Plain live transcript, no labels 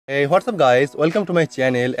Hey, what's up guys? Welcome to my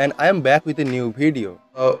channel and I am back with a new video.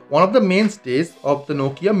 One of the mainstays of the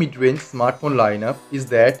Nokia mid-range smartphone lineup is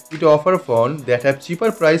that it offers phones that have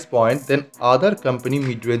cheaper price point than other company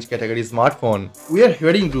mid-range category smartphone. We are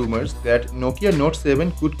hearing rumors that Nokia Note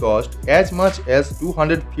 7 could cost as much as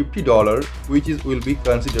 $250, which will be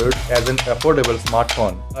considered as an affordable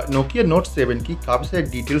smartphone. Nokia Note 7 की काफी सारे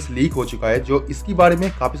details leak हो चुका है जो इसके बारे में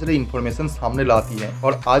काफी सारी इन्फॉर्मेशन सामने लाती है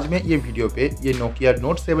और आज मैं ये वीडियो पे ये Nokia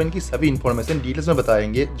Note 7 की सभी इन्फॉर्मेशन डिटेल्स में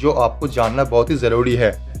बताएंगे जो आपको जानना बहुत ही जरूरी है।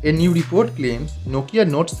 A new report claims Nokia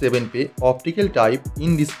Note 7 पे optical type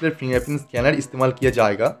in display fingerprint scanner इस्तेमाल किया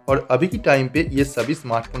जाएगा और अभी की टाइम पे ये सभी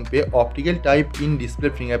स्मार्टफोन पे optical type in display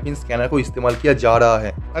fingerprint scanner को इस्तेमाल किया जा रहा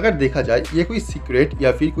है। अगर देखा जाए ये कोई सीक्रेट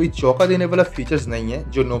या फिर कोई चौंका देने वाला फीचर्स नहीं है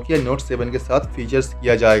जो Nokia Note 7 के साथ फीचर्स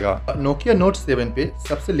किया जाएगा। Nokia Note 7 पे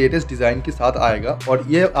सबसे लेटेस्ट डिजाइन के साथ आएगा और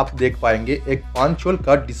ये आप देख पाएंगे एक 5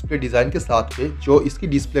 का डिस्प्ले डिजाइन के साथ पे जो इसकी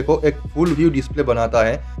डिस्प्ले को एक फुल व्यू डिस्प्ले बनाता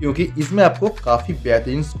है क्योंकि इसमें आपको काफी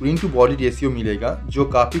बेहतरीन स्क्रीन टू बॉडी रेशियो मिलेगा जो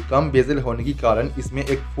काफी कम बेजल होने के कारण इसमें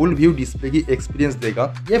एक फुल व्यू डिस्प्ले की एक्सपीरियंस देगा।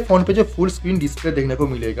 ये फोन पे जो फुल स्क्रीन डिस्प्ले देखने को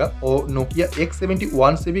मिलेगा और Nokia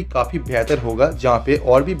X71 से भी काफी बेहतर होगा जहाँ पे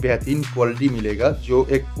और भी बेहतरीन क्वालिटी मिलेगा जो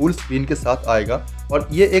एक फुल स्क्रीन के साथ आएगा और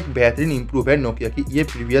ये एक बेहतरीन इंप्रूव है नोकिया की ये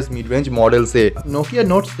प्रीवियस मिड रेंज मॉडल से। Nokia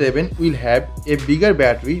Note 7 will have a bigger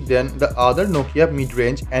battery than the other Nokia mid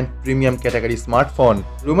range and premium category smartphone।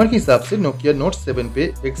 Rumour के हिसाब से Nokia Note 7 पे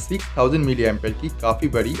एक 6000 mAh की काफी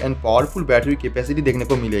बड़ी एंड पावरफुल बैटरी कैपेसिटी देखने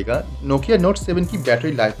को मिलेगा। Nokia Note 7 की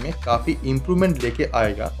बैटरी लाइफ में काफी इंप्रूवमेंट लेके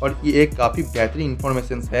आएगा और ये एक काफी बेहतरीन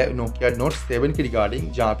इंफॉर्मेशन है Nokia Note 7 के रिगार्डिंग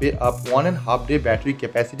जहाँ पे आप 1.5 डे बैटरी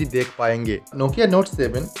कैपेसिटी देख पाएंगे। Nokia Note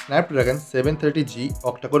 7 Snapdragon 730G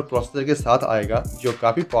Octa-core processor के साथ आएगा जो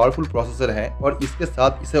काफी पावरफुल प्रोसेसर है और इसके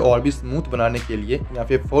साथ इसे और भी स्मूथ बनाने के लिए यहाँ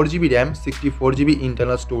पे 4GB RAM 64GB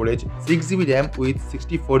internal storage 6GB RAM with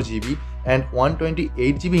 64GB and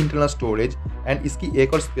 128GB internal storage and इसकी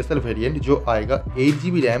एक और स्पेशल वेरिएंट जो आएगा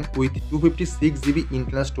 8GB RAM with 256GB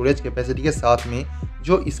internal storage capacity के साथ में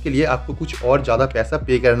जो इसके लिए आपको कुछ और ज्यादा पैसा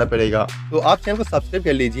पे करना पड़ेगा। तो आप चैनल को सब्सक्राइब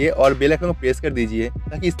कर लीजिए और बेल आइकन को प्रेस कर दीजिए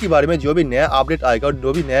ताकि इसके बारे में जो भी नया अपडेट आएगा और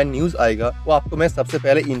जो भी नया न्यूज आएगा वो आपको मैं सबसे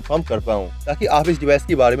पहले इन्फॉर्म कर पाऊँ ताकि आप इस डिवाइस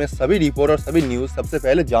के बारे में सभी रिपोर्ट और सभी न्यूज सबसे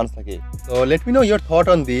पहले जान सके। तो let me know your thought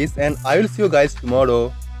on this and I will see you guys tomorrow.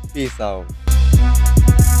 Peace out.